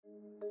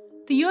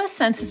The U.S.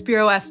 Census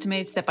Bureau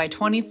estimates that by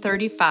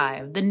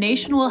 2035, the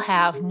nation will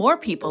have more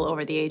people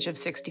over the age of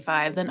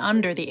 65 than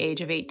under the age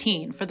of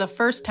 18 for the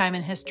first time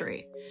in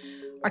history.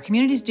 Are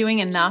communities doing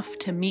enough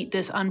to meet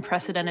this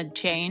unprecedented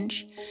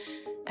change?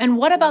 And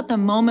what about the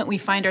moment we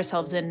find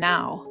ourselves in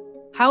now?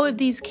 How have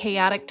these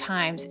chaotic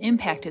times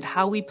impacted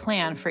how we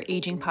plan for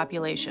aging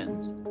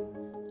populations?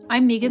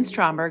 I'm Megan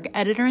Stromberg,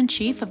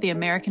 Editor-in-Chief of the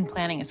American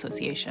Planning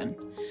Association.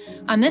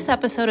 On this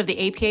episode of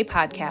the APA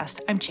podcast,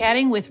 I'm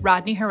chatting with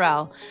Rodney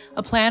Harrell,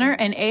 a planner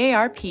and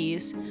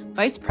AARP's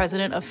Vice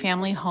President of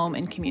Family, Home,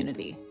 and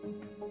Community.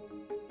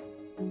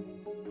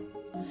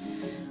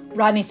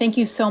 Rodney, thank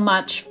you so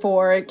much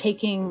for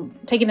taking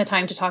the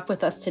time to talk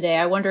with us today.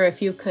 I wonder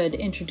if you could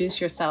introduce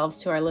yourselves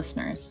to our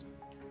listeners.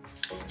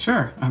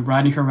 Sure. I'm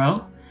Rodney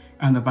Harrell.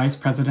 I'm the Vice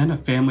President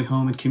of Family,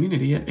 Home, and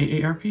Community at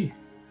AARP.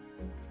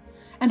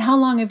 And how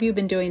long have you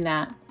been doing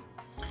that?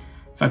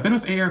 So I've been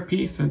with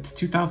AARP since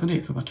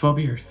 2008, so about 12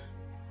 years.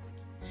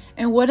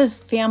 And what is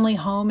Family,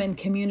 Home, and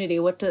Community?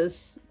 What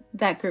does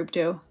that group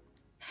do?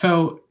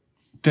 So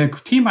the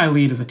team I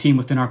lead is a team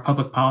within our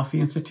Public Policy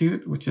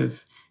Institute, which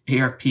is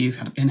AARP's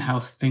kind of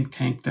in-house think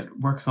tank that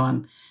works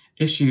on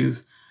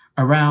issues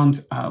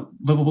around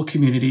livable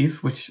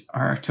communities, which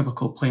are our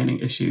typical planning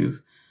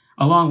issues,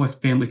 along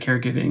with family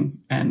caregiving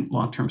and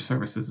long-term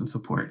services and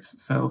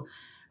supports. So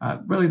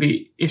really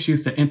the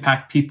issues that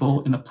impact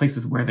people in the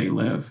places where they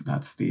live.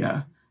 That's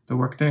the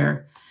work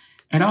there.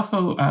 And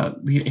also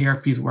lead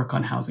AARP's work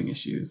on housing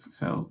issues.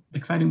 So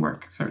exciting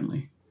work,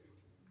 certainly.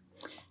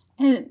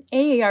 And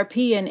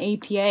AARP and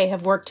APA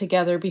have worked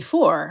together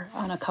before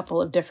on a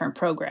couple of different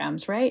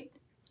programs, right?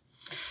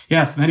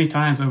 Yes, many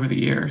times over the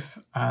years.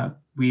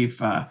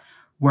 We've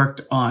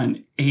worked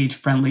on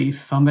age-friendly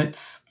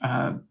summits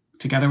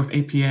together with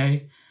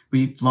APA.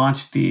 We've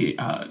launched the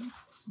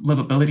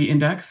Livability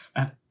Index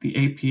at the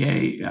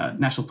APA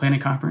National Planning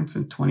Conference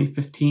in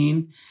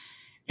 2015.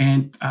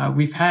 And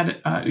we've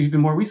had, even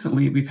more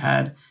recently, we've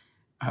had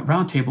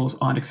roundtables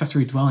on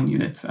accessory dwelling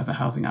units as a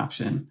housing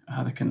option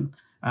that can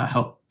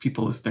help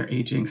people as they're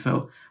aging.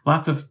 So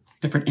lots of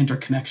different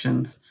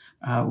interconnections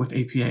with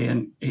APA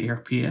and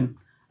AARP. And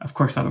of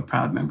course, I'm a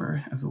proud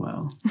member as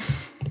well.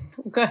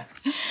 Good.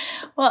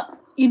 Well,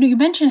 you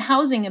mentioned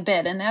housing a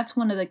bit, and that's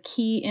one of the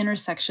key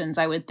intersections,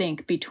 I would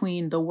think,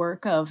 between the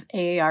work of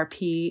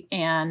AARP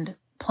and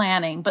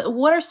planning. But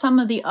what are some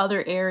of the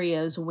other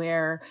areas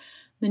where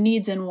the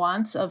needs and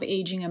wants of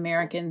aging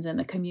Americans and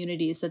the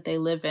communities that they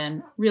live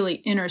in really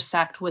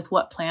intersect with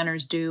what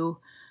planners do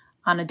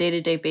on a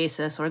day-to-day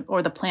basis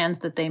or the plans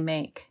that they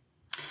make?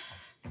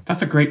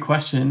 That's a great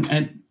question.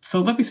 And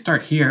so let me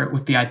start here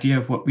with the idea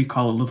of what we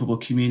call a livable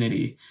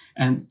community.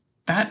 And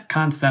that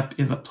concept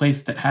is a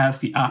place that has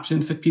the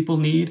options that people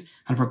need,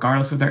 and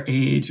regardless of their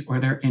age or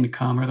their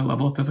income or the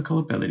level of physical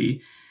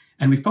ability.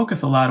 And we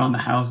focus a lot on the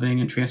housing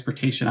and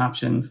transportation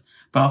options,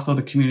 but also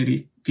the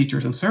community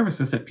features and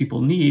services that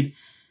people need,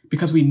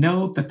 because we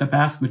know that the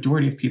vast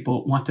majority of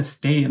people want to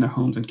stay in their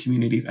homes and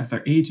communities as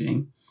they're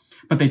aging,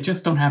 but they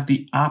just don't have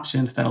the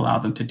options that allow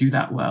them to do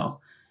that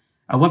well.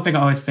 One thing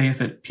I always say is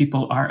that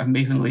people are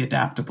amazingly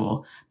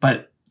adaptable,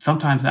 but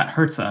sometimes that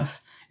hurts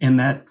us in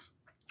that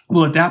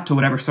we'll adapt to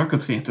whatever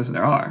circumstances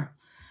there are.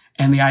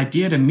 And the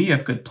idea to me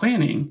of good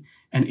planning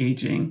and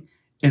aging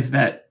is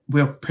that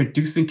we're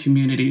producing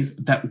communities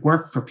that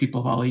work for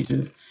people of all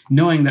ages,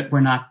 knowing that we're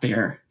not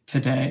there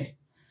today.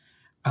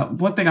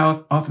 One thing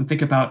I often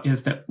think about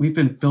is that we've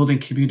been building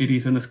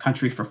communities in this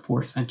country for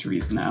 4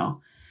 centuries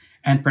now.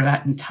 And for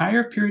that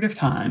entire period of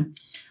time,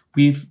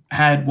 we've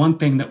had one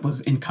thing that was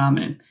in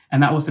common,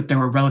 and that was that there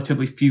were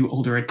relatively few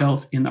older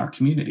adults in our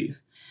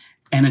communities.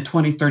 And in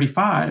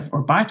 2035,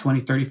 or by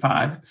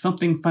 2035,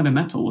 something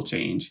fundamental will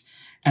change.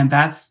 And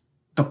that's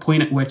the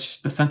point at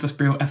which the Census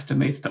Bureau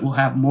estimates that we'll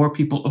have more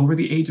people over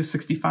the age of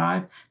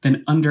 65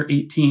 than under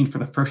 18 for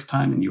the first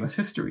time in U.S.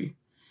 history.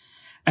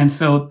 And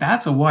so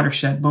that's a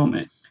watershed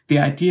moment. The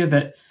idea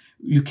that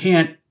you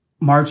can't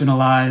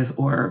marginalize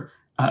or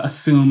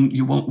assume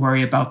you won't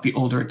worry about the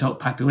older adult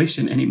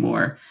population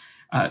anymore.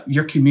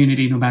 Your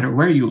community, no matter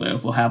where you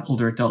live, will have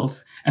older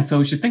adults. And so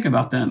we should think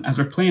about them as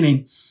we're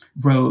planning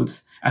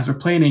roads, as we're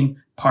planning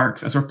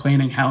parks, as we're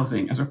planning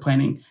housing, as we're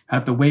planning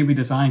the way we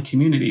design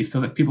communities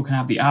so that people can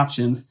have the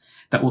options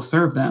that will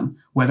serve them,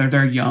 whether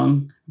they're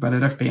young, whether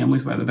they're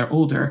families, whether they're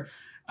older.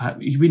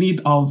 We need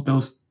all of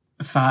those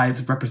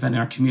sides representing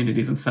our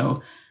communities. And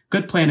so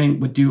good planning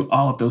would do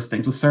all of those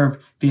things, will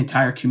serve the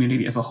entire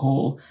community as a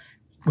whole,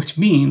 which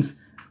means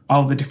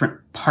all of the different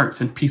parts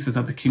and pieces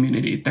of the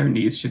community, their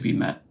needs should be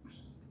met.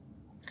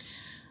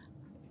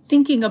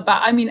 Thinking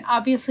about,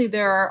 obviously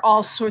there are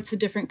all sorts of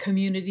different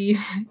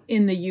communities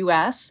in the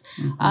U.S.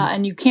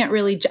 And you can't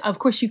really, of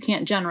course, you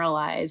can't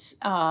generalize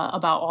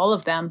about all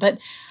of them, but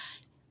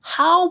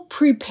how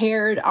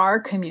prepared are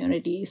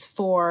communities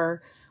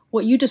for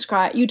what you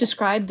described? You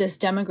described this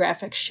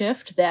demographic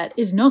shift that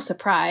is no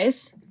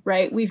surprise,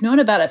 right? We've known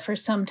about it for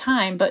some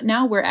time, but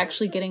now we're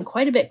actually getting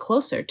quite a bit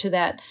closer to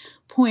that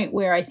point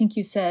where I think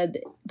you said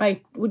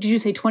what did you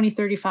say,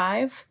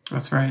 2035?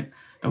 That's right.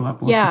 They'll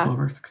have more people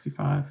over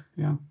 65.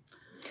 Yeah.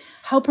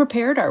 How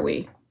prepared are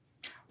we?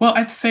 Well,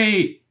 I'd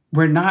say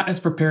we're not as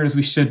prepared as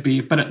we should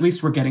be, but at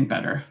least we're getting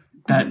better.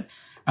 That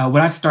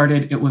when I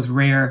started, it was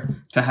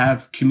rare to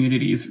have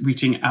communities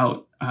reaching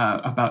out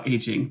about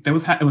aging. It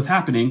was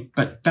happening,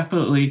 but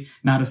definitely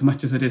not as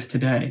much as it is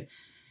today.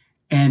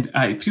 And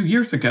a few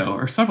years ago,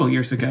 or several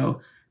years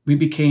ago, we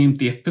became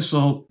the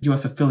official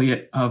U.S.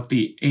 affiliate of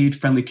the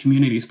Age-Friendly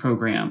Communities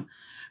Program.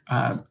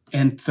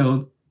 And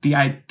so the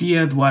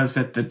idea was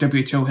that the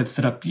WHO had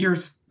set up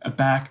years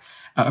back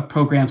a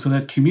program so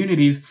that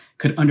communities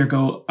could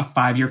undergo a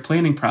 5-year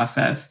planning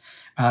process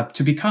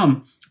to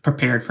become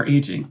prepared for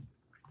aging.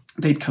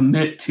 They'd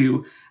commit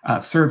to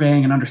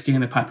surveying and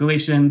understanding the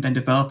population, then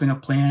developing a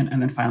plan,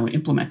 and then finally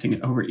implementing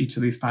it over each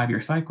of these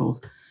 5-year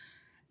cycles.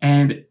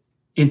 And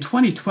in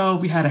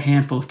 2012, we had a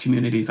handful of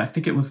communities. I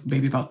think it was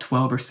maybe about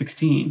 12 or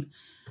 16.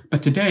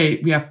 But today,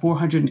 we have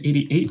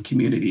 488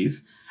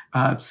 communities,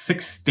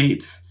 6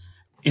 states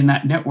in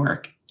that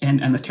network,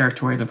 and the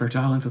territory of the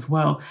Virgin Islands as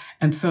well.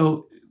 And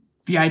so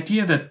the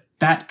idea that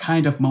that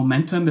kind of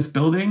momentum is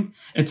building,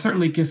 it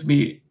certainly gives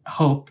me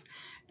hope.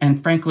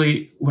 And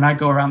frankly, when I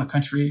go around the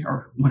country,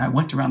 or when I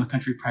went around the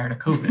country prior to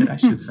COVID, I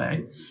should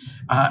say,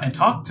 and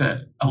talk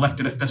to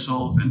elected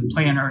officials and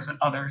planners and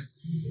others,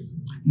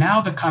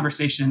 now the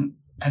conversation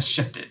has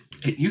shifted.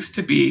 It used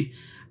to be,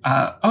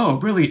 oh,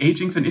 really,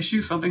 aging's an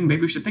issue? Something,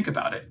 maybe we should think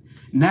about it.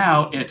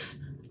 Now it's,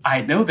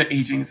 I know that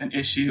aging is an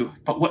issue,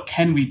 but what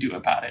can we do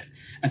about it?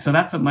 And so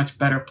that's a much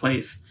better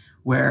place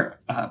where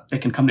they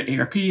can come to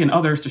ARP and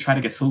others to try to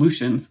get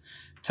solutions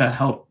to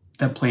help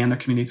them plan their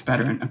communities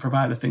better and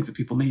provide the things that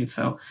people need.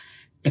 So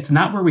it's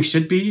not where we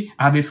should be.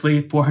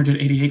 Obviously,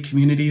 488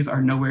 communities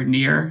are nowhere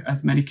near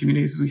as many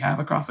communities as we have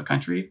across the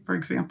country, for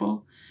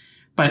example.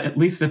 But at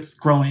least it's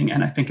growing,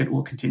 and I think it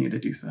will continue to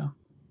do so.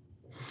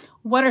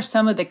 What are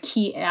some of the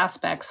key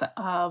aspects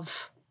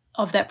of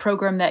that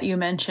program that you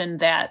mentioned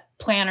that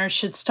planners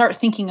should start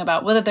thinking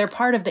about, whether they're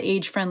part of the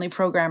age-friendly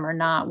program or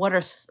not?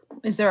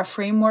 Is there a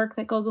framework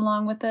that goes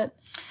along with it?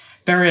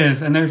 There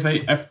is, and there's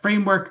a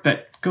framework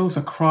that goes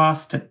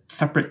across to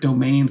separate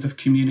domains of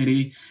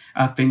community,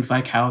 things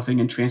like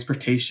housing and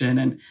transportation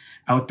and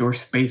outdoor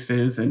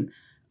spaces and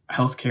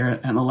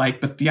healthcare and the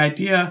like. But the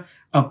idea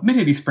of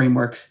many of these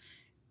frameworks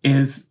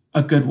is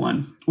a good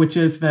one, which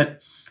is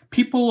that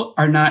people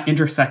are not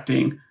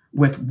intersecting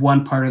with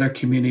one part of their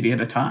community at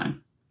a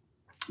time.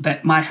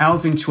 That my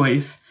housing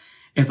choice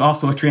is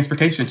also a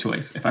transportation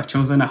choice. If I've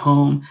chosen a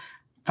home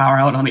far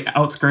out on the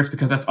outskirts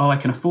because that's all I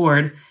can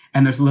afford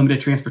and there's limited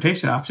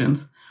transportation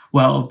options,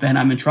 well, then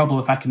I'm in trouble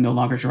if I can no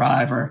longer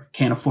drive or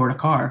can't afford a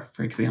car,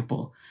 for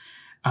example.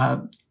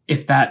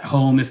 If that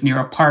home is near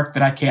a park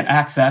that I can't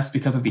access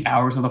because of the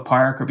hours of the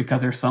park or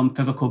because there's some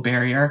physical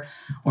barrier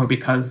or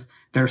because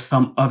there's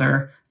some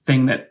other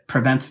thing that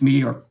prevents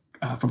me or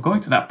from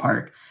going to that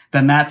park,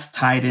 then that's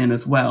tied in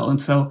as well. And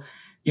so,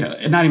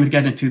 and not even to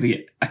get into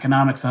the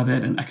economics of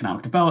it and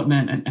economic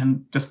development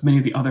and just many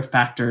of the other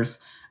factors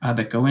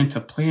that go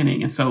into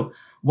planning. And so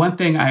one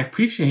thing I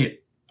appreciate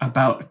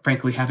about,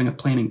 frankly, having a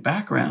planning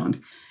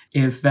background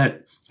is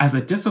that as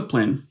a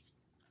discipline,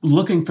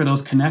 looking for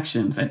those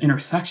connections and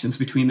intersections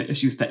between the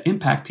issues that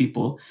impact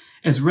people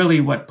is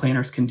really what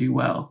planners can do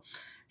well.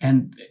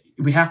 And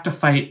we have to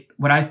fight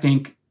what I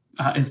think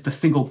is the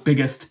single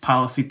biggest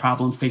policy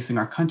problem facing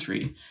our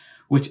country,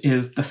 which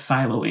is the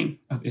siloing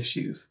of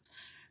issues.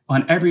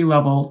 On every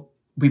level,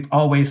 we've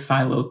always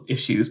siloed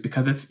issues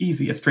because it's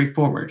easy, it's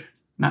straightforward.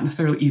 Not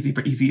necessarily easy,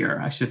 but easier,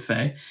 I should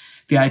say.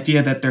 The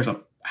idea that there's a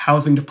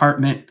housing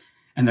department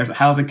and there's a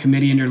housing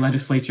committee in your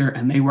legislature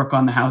and they work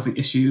on the housing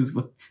issues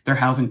with their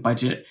housing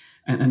budget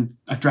and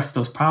address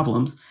those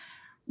problems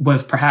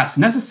was perhaps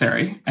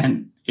necessary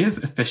and is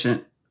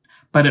efficient,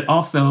 but it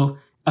also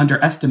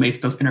underestimates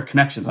those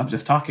interconnections I'm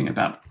just talking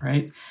about,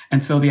 right?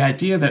 And so the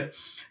idea that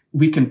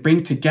we can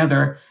bring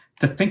together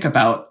to think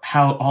about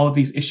how all of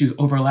these issues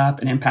overlap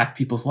and impact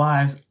people's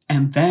lives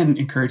and then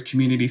encourage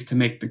communities to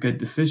make the good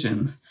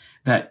decisions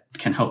that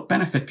can help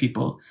benefit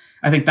people.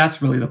 I think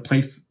that's really the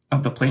place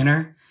of the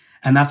planner.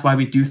 And that's why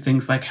we do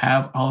things like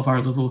have all of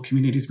our livable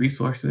communities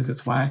resources.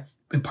 It's why,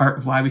 in part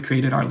of why we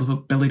created our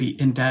livability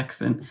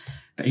index and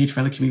the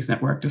Age-Friendly Communities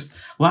Network, just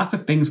lots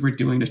of things we're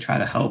doing to try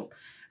to help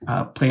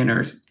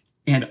planners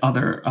and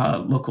other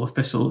local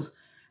officials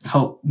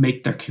help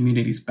make their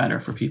communities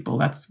better for people.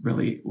 That's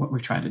really what we're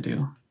trying to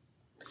do.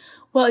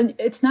 Well,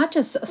 it's not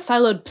just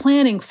siloed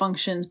planning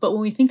functions, but when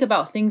we think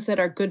about things that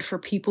are good for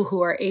people who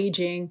are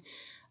aging,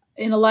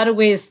 in a lot of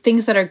ways,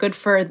 things that are good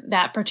for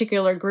that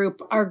particular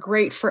group are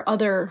great for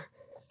other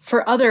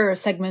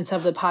segments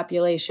of the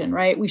population,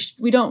 right?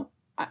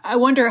 I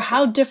wonder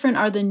how different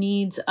are the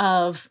needs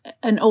of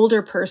an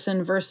older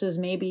person versus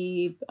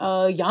maybe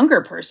a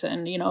younger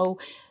person.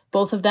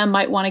 Both of them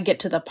might want to get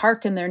to the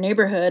park in their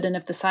neighborhood, and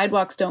if the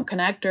sidewalks don't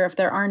connect or if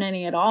there aren't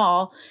any at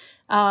all,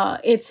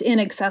 it's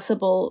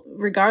inaccessible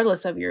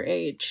regardless of your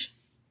age.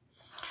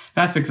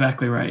 That's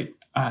exactly right.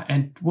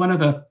 And one of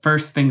the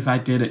first things I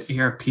did at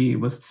ARP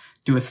was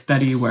do a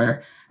study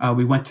where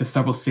we went to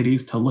several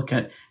cities to look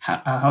at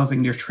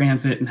housing near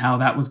transit and how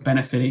that was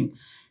benefiting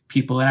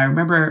people. And I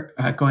remember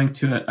going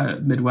to a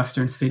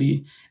Midwestern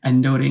city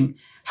and noting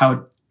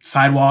how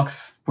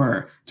sidewalks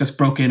were just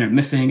broken and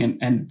missing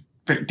and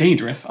very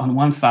dangerous on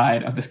one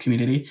side of this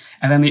community.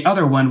 And then the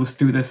other one was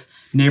through this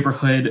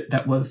neighborhood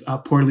that was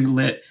poorly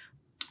lit.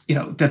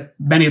 That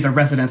many of the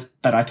residents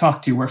that I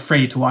talked to were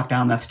afraid to walk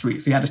down that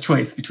street. So you had a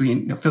choice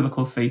between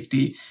physical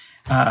safety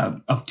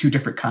of two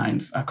different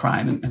kinds,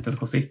 crime and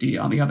physical safety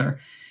on the other.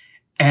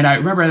 And I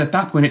remember at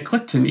that point, it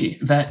clicked to me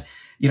that,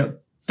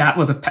 that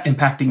was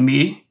impacting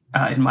me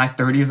in my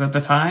 30s at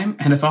the time.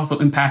 And it's also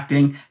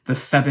impacting the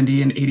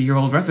 70 and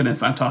 80-year-old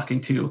residents I'm talking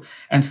to.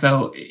 And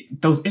so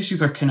those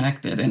issues are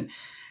connected. And,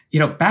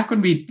 back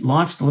when we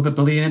launched the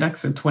Livability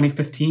Index in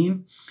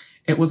 2015,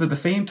 it was at the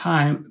same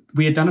time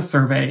we had done a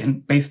survey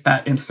and based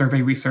that in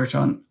survey research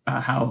on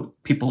how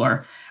people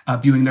are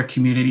viewing their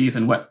communities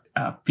and what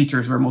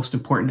features were most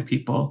important to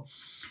people.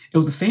 It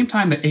was the same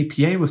time that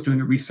APA was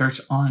doing a research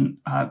on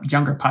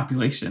younger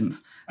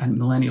populations and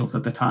millennials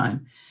at the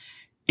time.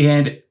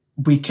 And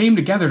we came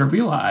together to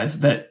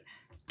realize that,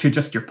 to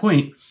just your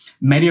point,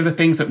 many of the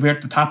things that were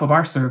at the top of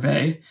our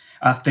survey,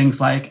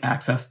 things like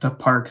access to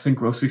parks and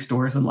grocery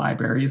stores and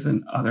libraries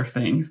and other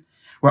things,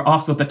 were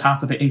also at the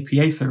top of the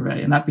APA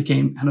survey. And that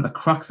became kind of the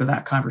crux of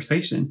that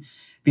conversation.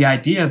 The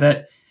idea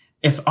that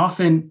it's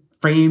often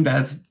framed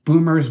as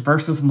boomers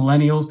versus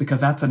millennials because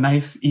that's a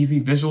nice, easy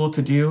visual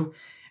to do.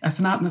 That's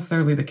not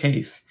necessarily the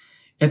case.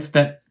 It's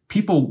that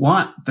people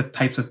want the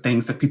types of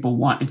things that people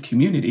want in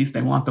communities.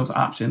 They want those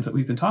options that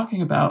we've been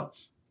talking about.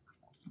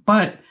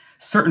 But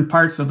certain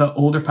parts of the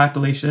older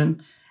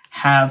population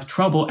have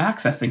trouble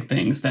accessing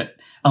things that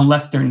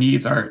unless their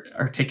needs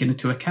are taken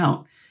into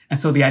account. And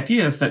so the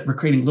idea is that we're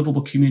creating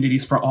livable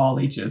communities for all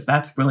ages.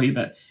 That's really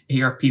the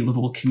AARP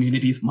Livable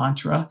Communities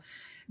mantra.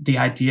 The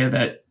idea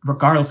that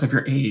regardless of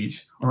your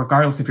age or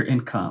regardless of your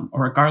income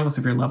or regardless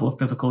of your level of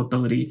physical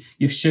ability,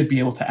 you should be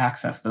able to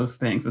access those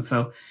things. And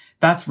so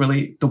that's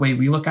really the way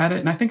we look at it.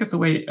 And I think it's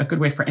a good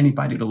way for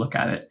anybody to look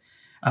at it.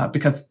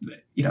 Because,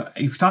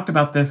 you've talked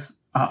about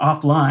this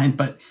offline,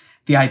 but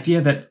the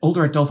idea that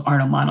older adults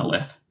aren't a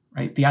monolith,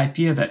 right? The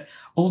idea that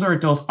older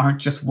adults aren't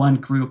just one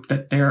group,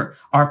 that there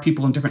are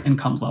people in different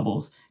income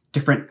levels,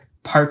 different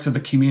parts of the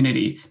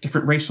community,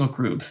 different racial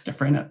groups,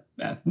 different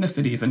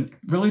ethnicities and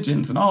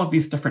religions, and all of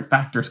these different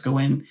factors go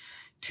in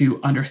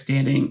to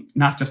understanding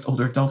not just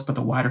older adults, but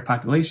the wider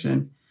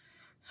population.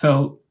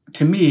 So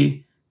to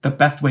me, the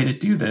best way to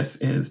do this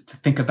is to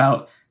think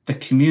about the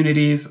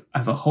communities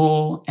as a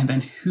whole, and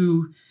then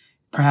who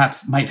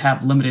perhaps might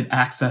have limited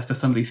access to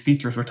some of these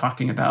features we're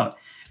talking about,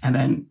 and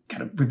then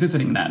kind of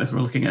revisiting that as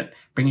we're looking at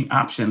bringing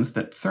options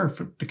that serve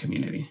for the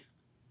community.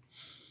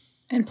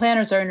 And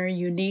planners are in a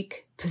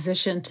unique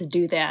position to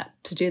do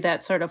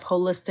that sort of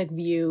holistic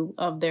view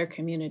of their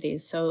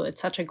communities. So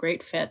it's such a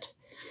great fit.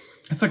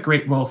 It's a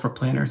great role for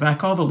planners. And I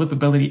call the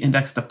Livability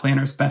Index the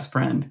planner's best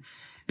friend,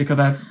 because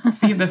I've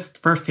seen this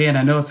firsthand.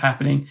 I know it's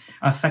happening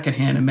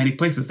secondhand in many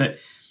places, that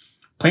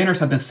planners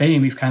have been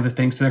saying these kinds of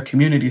things to their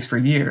communities for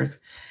years.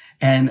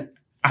 And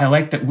I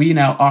like that we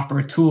now offer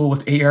a tool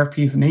with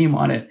AARP's name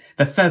on it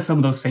that says some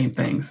of those same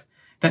things.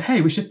 That,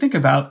 hey, we should think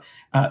about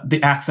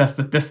the access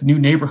that this new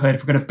neighborhood,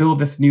 if we're going to build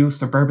this new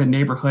suburban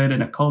neighborhood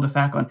in a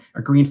cul-de-sac on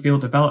a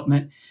greenfield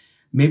development,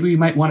 maybe we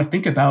might want to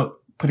think about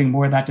putting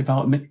more of that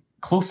development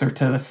closer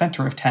to the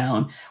center of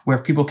town where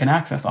people can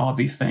access all of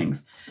these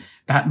things.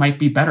 That might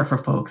be better for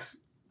folks.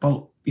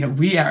 But,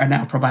 we are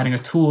now providing a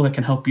tool that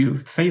can help you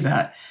say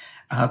that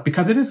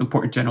because it is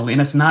important generally.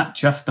 And it's not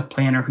just the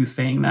planner who's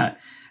saying that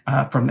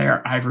from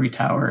their ivory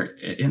tower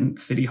in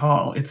City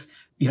Hall. It's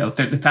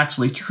it's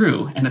actually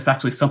true, and it's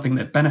actually something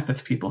that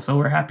benefits people. So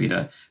we're happy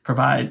to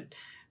provide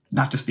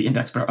not just the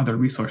index, but other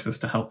resources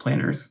to help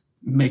planners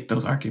make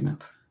those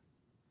arguments.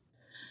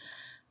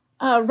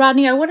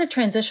 Rodney, I want to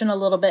transition a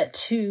little bit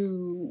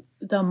to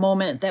the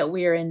moment that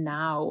we're in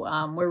now.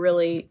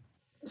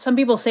 Some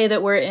people say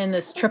that we're in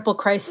this triple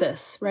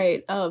crisis,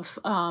 right, of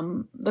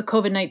the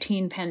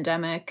COVID-19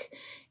 pandemic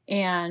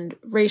and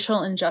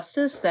racial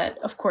injustice that,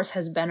 of course,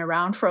 has been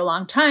around for a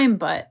long time,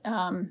 but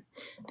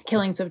the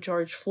killings of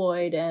George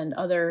Floyd and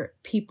other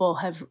people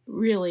have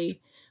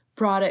really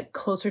brought it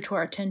closer to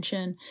our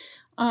attention.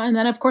 And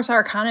then, of course, our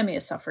economy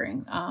is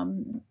suffering.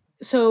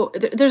 So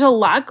there's a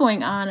lot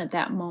going on at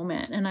that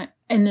moment,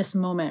 in this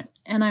moment.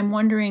 And I'm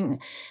wondering,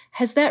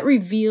 has that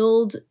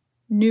revealed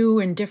new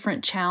and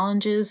different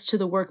challenges to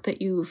the work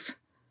that you've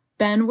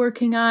been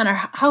working on? Or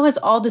how has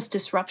all this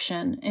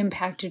disruption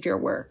impacted your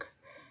work?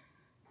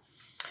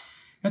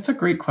 That's a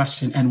great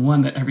question, and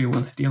one that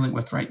everyone's dealing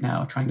with right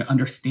now, trying to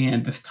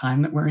understand this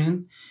time that we're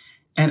in.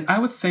 And I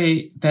would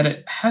say that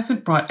it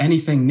hasn't brought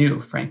anything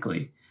new,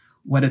 frankly.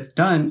 What it's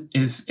done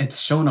is it's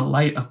shown a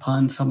light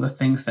upon some of the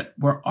things that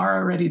were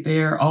already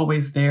there,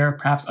 always there,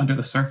 perhaps under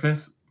the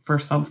surface for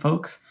some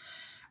folks.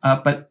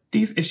 But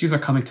these issues are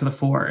coming to the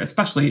fore,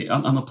 especially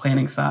on the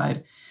planning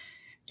side.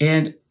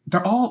 And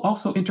they're all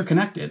also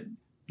interconnected.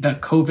 The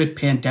COVID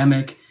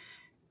pandemic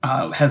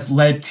has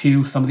led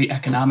to some of the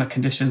economic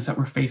conditions that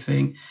we're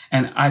facing.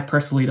 And I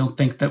personally don't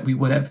think that we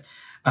would have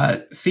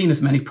seen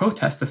as many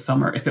protests this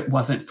summer if it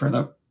wasn't for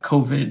the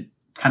COVID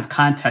kind of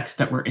context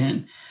that we're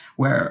in,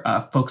 where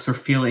folks are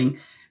feeling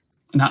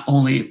not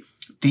only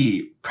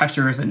the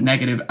pressures and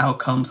negative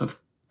outcomes of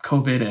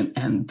COVID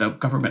and the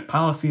government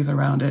policies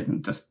around it,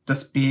 and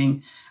just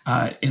being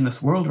in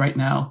this world right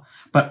now,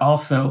 but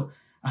also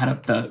out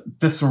of the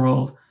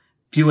visceral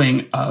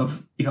viewing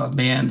of, a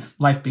man's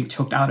life being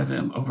choked out of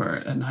him over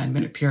a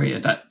 9-minute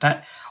period.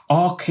 That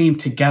all came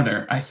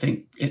together, I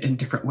think, in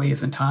different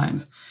ways and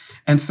times.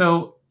 And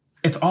so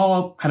it's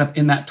all kind of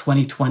in that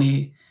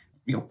 2020,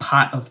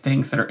 pot of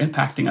things that are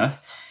impacting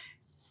us.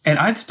 And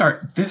I'd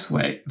start this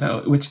way,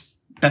 though,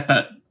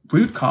 the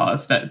root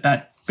cause,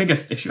 that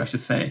biggest issue, I should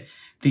say,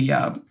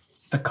 the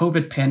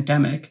COVID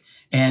pandemic,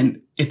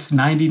 and it's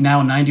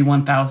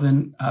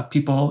 91,000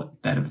 people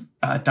that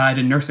have died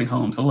in nursing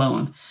homes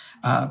alone,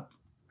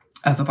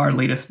 as of our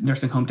latest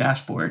nursing home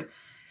dashboard,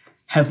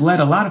 has led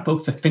a lot of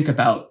folks to think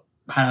about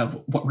kind of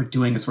what we're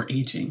doing as we're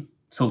aging.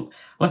 So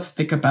let's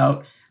think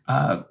about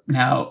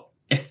now,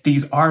 if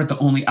these are the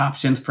only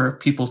options for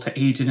people to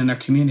age in their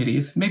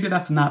communities, maybe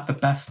that's not the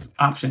best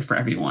option for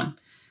everyone.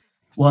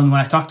 Well, and when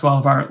I talk to all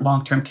of our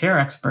long-term care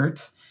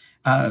experts,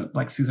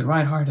 like Susan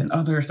Reinhardt and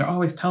others, they're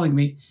always telling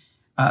me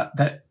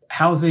that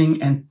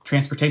housing and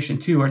transportation,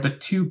 too, are the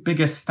two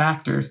biggest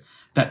factors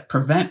that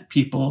prevent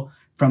people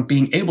from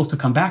being able to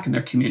come back in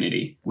their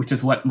community, which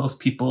is what most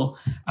people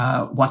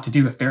want to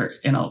do if they're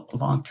in a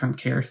long-term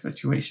care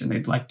situation.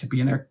 They'd like to be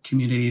in their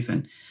communities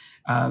and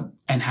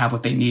have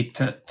what they need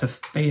to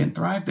stay and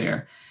thrive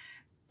there.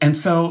 And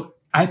so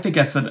I think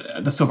that's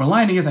the silver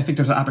lining is I think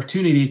there's an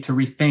opportunity to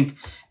rethink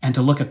and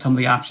to look at some of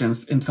the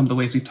options in some of the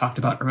ways we've talked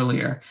about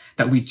earlier,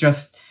 that we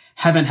just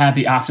haven't had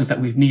the options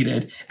that we've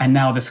needed. And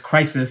now this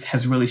crisis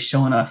has really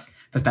shown us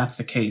that that's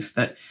the case,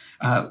 that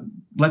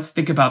let's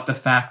think about the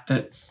fact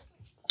that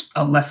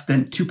less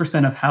than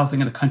 2% of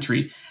housing in the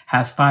country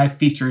has 5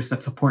 features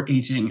that support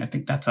aging. I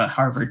think that's a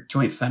Harvard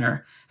Joint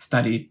Center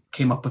study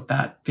came up with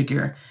that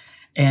figure.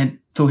 And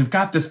so we've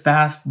got this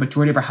vast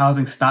majority of our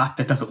housing stock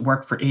that doesn't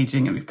work for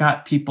aging. And we've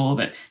got people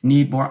that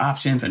need more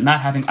options, and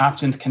not having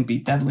options can be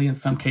deadly in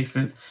some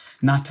cases,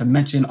 not to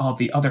mention all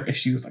the other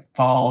issues like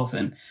falls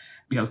and,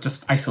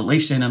 just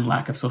isolation and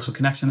lack of social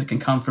connection that can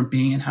come from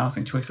being in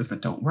housing choices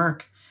that don't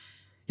work.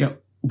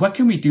 What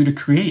can we do to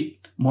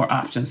create more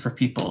options for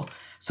people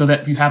so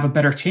that you have a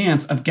better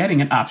chance of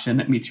getting an option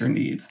that meets your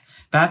needs?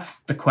 That's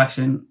the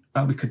question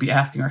we could be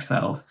asking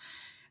ourselves.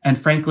 And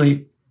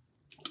frankly,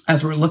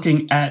 as we're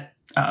looking at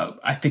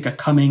I think a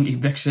coming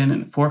eviction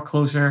and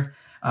foreclosure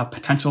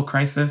potential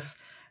crisis,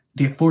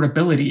 the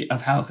affordability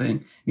of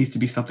housing needs to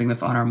be something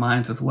that's on our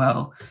minds as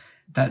well.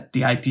 That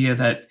the idea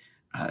that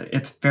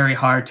it's very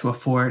hard to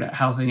afford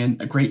housing in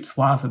a great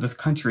swaths of this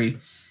country,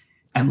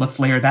 and let's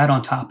layer that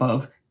on top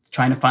of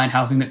trying to find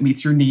housing that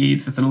meets your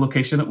needs, that's in a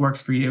location that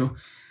works for you.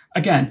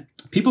 Again,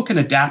 people can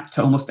adapt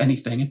to almost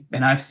anything,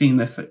 and I've seen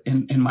this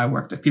in my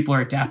work, that people are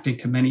adapting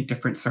to many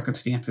different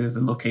circumstances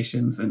and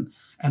locations and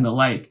the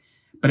like.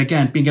 But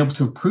again, being able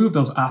to improve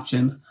those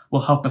options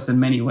will help us in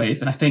many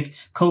ways. And I think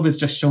COVID's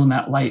just shown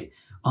that light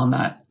on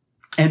that.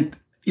 And,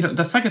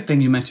 the second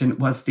thing you mentioned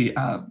was the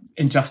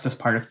injustice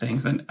part of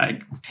things. And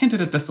I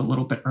hinted at this a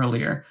little bit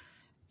earlier.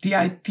 The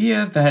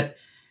idea that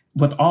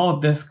with all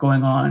of this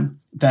going on,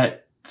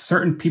 that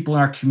certain people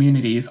in our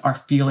communities are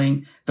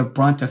feeling the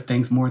brunt of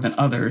things more than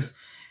others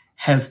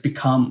has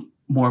become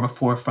more of a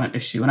forefront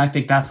issue. And I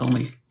think that's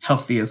only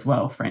healthy as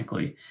well,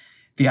 frankly.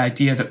 The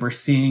idea that we're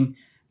seeing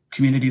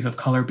communities of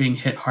color being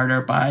hit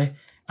harder by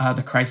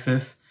the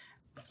crisis,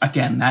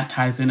 again, that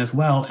ties in as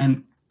well.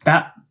 And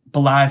that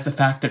belies the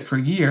fact that for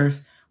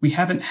years, we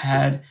haven't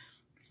had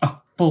a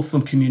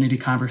fulsome community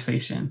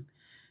conversation.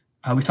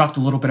 We talked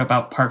a little bit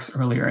about parks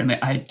earlier,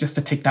 and just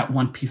to take that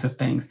one piece of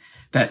things,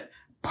 that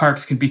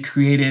parks can be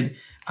created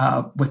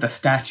with a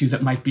statue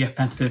that might be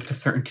offensive to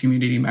certain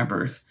community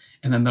members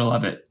in the middle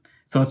of it.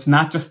 So it's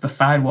not just the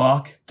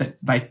sidewalk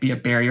that might be a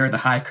barrier, the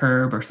high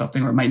curb or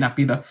something, or it might not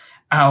be the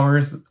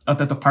hours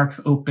that the park's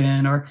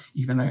open or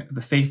even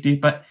the safety.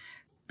 But,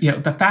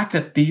 the fact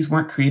that these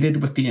weren't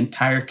created with the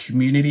entire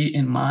community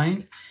in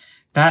mind,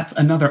 that's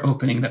another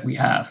opening that we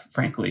have,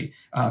 frankly,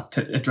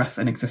 to address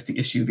an existing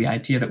issue. The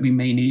idea that we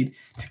may need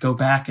to go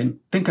back and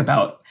think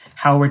about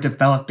how we're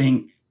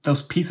developing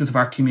those pieces of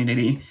our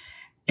community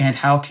and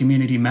how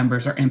community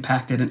members are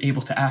impacted and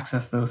able to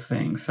access those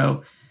things.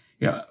 So,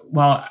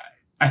 while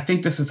I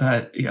think this is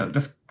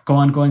this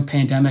ongoing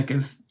pandemic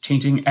is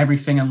changing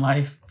everything in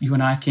life, you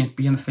and I can't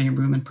be in the same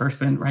room in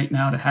person right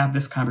now to have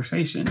this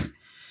conversation.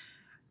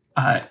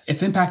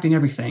 It's impacting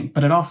everything,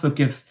 but it also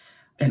gives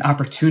an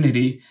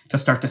opportunity to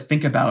start to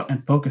think about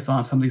and focus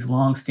on some of these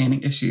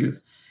long-standing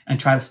issues and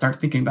try to start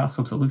thinking about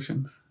some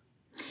solutions.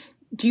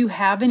 Do you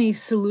have any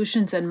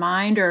solutions in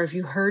mind, or have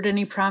you heard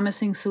any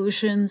promising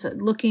solutions?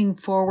 Looking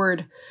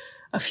forward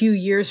a few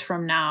years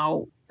from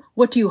now,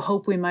 what do you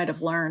hope we might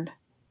have learned?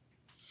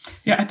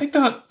 Yeah, I think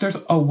that there's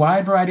a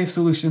wide variety of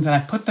solutions, and I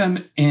put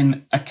them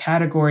in a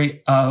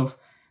category of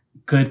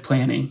good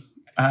planning.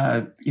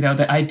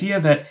 The idea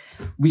that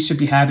we should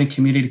be having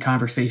community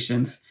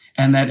conversations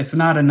And that it's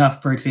not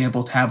enough, for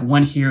example, to have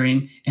one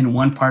hearing in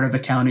one part of the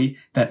county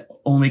that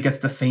only gets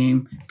the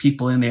same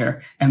people in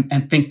there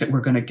and think that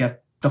we're going to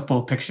get the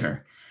full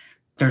picture.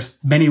 There's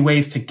many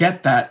ways to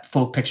get that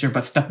full picture,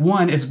 but step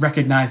one is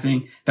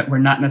recognizing that we're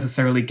not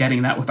necessarily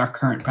getting that with our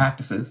current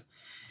practices.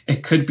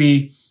 It could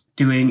be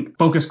doing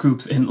focus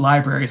groups in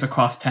libraries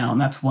across town.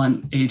 That's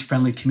one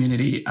age-friendly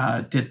community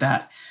did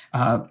that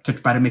to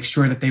try to make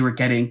sure that they were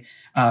getting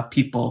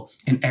people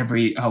in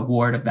every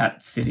ward of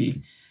that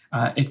city.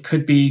 It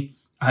could be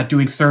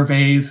doing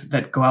surveys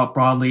that go out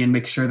broadly and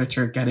make sure that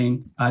you're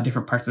getting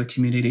different parts of the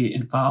community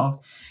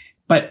involved.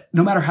 But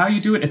no matter how you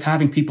do it, it's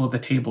having people at the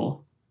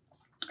table.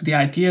 The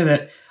idea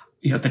that,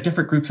 the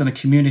different groups in the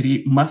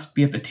community must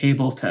be at the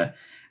table to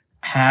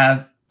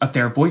have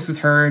their voices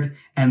heard,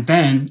 and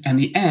then, in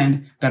the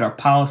end, that our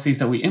policies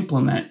that we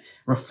implement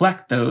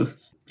reflect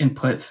those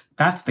inputs.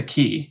 That's the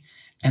key.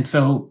 And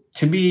so,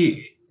 to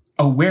me,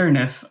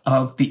 awareness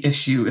of the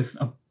issue is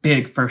a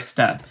big first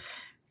step.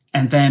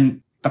 And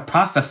then the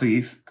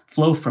processes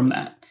flow from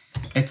that.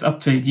 It's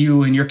up to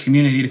you and your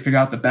community to figure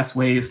out the best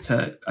ways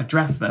to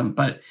address them.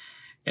 But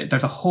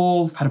there's a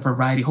whole kind of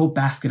variety, whole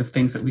basket of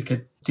things that we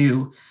could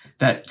do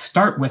that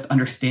start with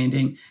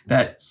understanding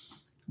that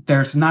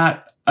there's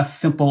not a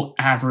simple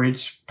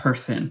average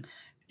person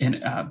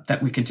that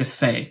we can just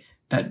say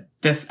that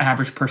this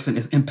average person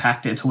is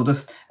impacted. So we'll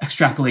just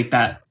extrapolate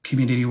that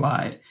community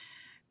wide.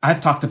 I've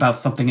talked about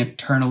something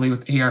internally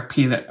with ARP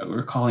that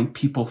we're calling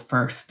people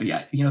first.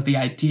 The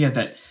idea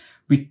that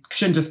we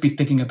shouldn't just be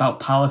thinking about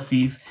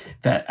policies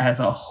that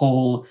as a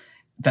whole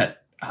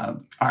that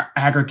are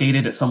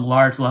aggregated at some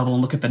large level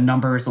and look at the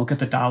numbers, look at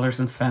the dollars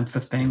and cents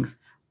of things,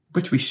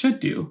 which we should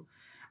do.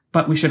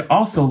 But we should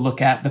also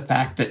look at the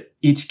fact that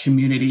each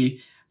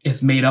community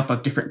is made up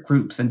of different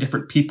groups and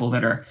different people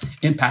that are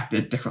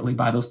impacted differently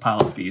by those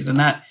policies. And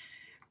that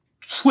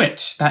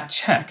switch, that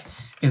check,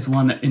 is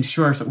one that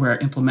ensures that we're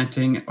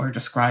implementing or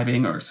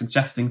describing or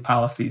suggesting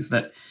policies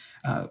that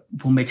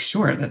will make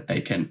sure that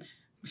they can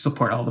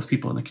support all those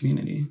people in the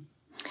community.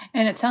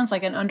 And it sounds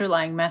like an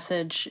underlying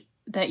message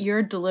that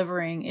you're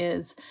delivering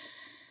is,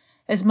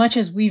 as much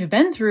as we've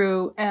been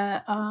through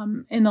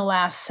in the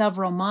last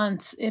several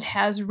months, it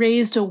has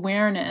raised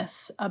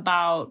awareness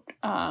about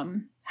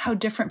how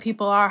different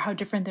people are, how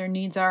different their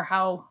needs are,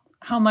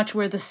 how much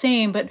we're the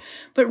same, but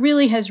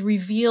really has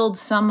revealed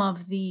some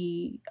of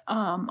the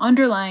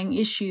underlying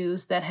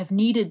issues that have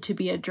needed to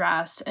be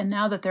addressed. And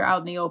now that they're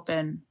out in the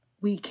open,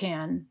 we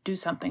can do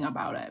something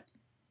about it.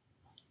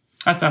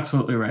 That's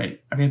absolutely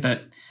right. I mean,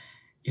 that,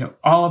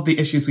 all of the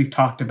issues we've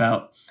talked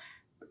about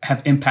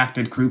have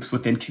impacted groups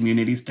within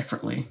communities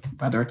differently,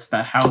 whether it's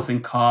the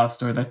housing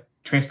cost or the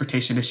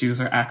transportation issues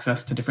or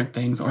access to different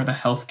things or the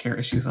healthcare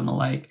issues and the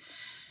like.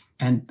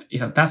 And,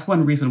 that's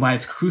one reason why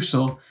it's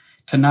crucial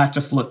to not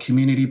just look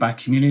community by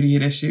community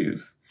at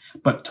issues,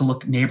 but to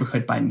look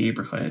neighborhood by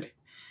neighborhood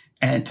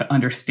and to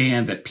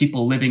understand that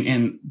people living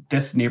in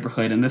this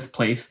neighborhood and this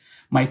place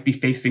might be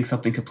facing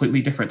something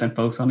completely different than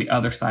folks on the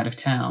other side of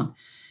town.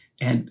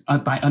 And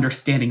by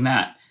understanding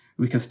that,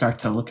 we can start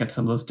to look at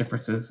some of those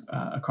differences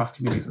across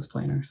communities as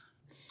planners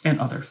and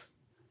others.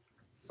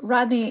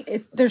 Rodney,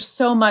 there's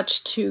so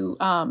much to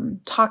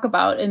talk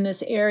about in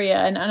this area,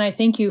 and I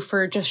thank you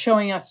for just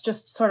showing us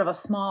just sort of a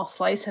small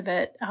slice of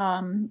it.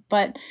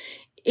 But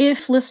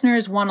if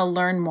listeners want to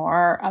learn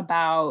more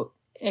about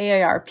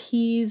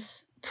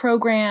AARP's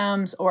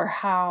programs, or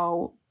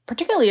how,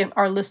 particularly if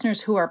our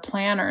listeners who are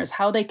planners,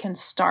 how they can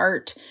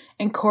start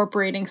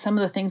incorporating some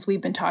of the things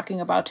we've been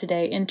talking about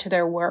today into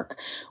their work,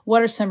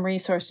 what are some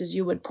resources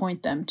you would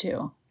point them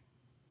to?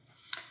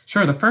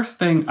 Sure. The first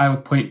thing I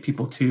would point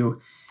people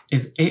to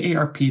is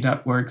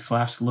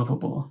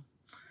aarp.org/livable.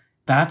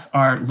 That's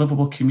our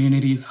Livable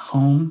Communities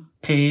home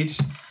page,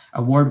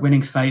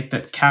 award-winning site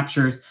that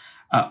captures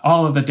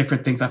all of the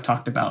different things I've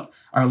talked about,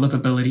 our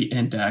livability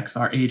index,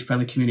 our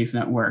age-friendly communities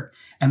network,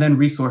 and then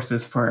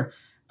resources for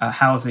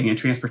housing and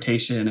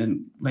transportation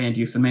and land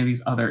use and many of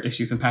these other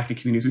issues impacting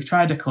communities. We've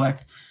tried to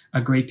collect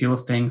a great deal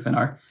of things, and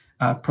our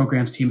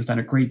programs team has done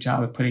a great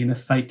job of putting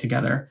this site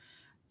together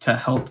to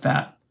help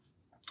that.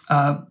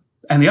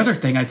 And the other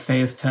thing I'd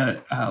say is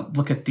to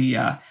look at the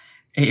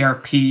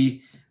ARP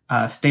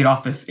state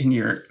office in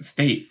your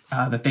state,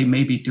 that they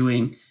may be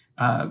doing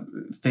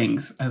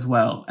things as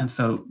well. And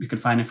so you can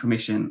find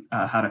information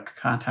how to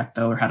contact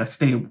them or how to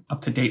stay up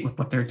to date with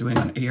what they're doing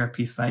on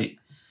ARP site.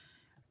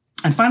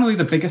 And finally,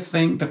 the biggest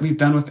thing that we've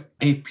done with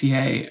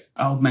APA,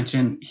 I'll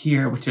mention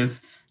here, which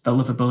is the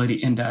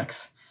Livability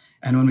Index.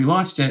 And when we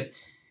launched it,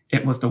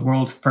 it was the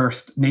world's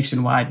first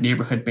nationwide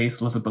neighborhood-based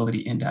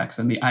livability index.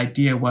 And the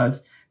idea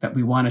was that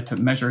we wanted to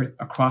measure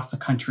across the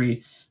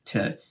country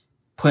to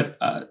put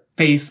a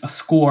face, a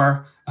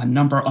score, a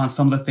number on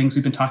some of the things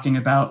we've been talking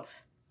about,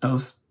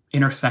 those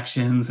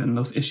intersections and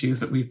those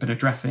issues that we've been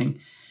addressing.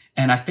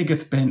 And I think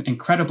it's been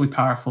incredibly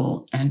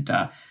powerful. And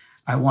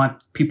I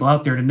want people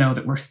out there to know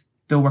that we're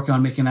still working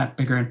on making that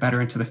bigger and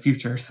better into the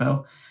future.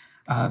 So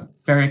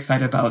very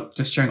excited about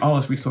just sharing all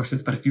those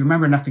resources. But if you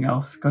remember nothing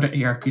else, go to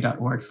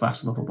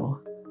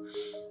aarp.org/livable.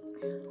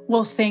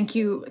 Well, thank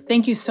you.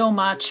 Thank you so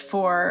much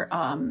for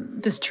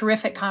this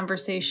terrific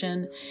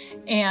conversation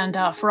and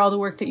for all the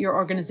work that your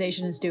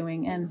organization is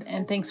doing.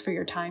 And thanks for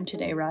your time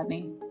today,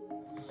 Rodney.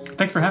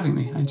 Thanks for having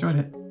me. I enjoyed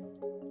it.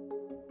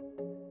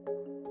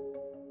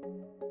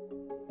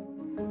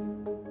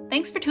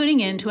 Thanks for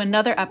tuning in to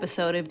another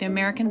episode of the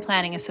American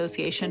Planning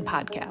Association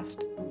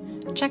podcast.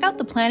 Check out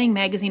the Planning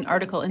Magazine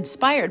article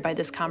inspired by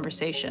this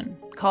conversation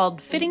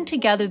called Fitting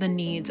Together the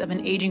Needs of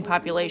an Aging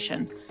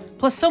Population,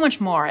 plus so much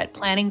more at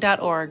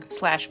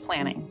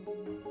planning.org/planning.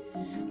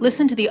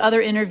 Listen to the other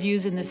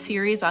interviews in this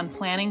series on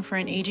planning for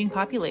an aging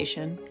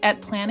population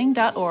at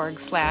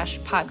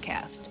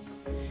planning.org/podcast.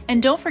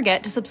 And don't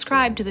forget to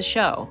subscribe to the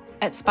show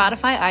at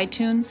Spotify,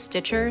 iTunes,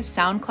 Stitcher,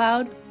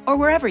 SoundCloud, or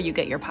wherever you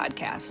get your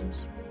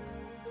podcasts.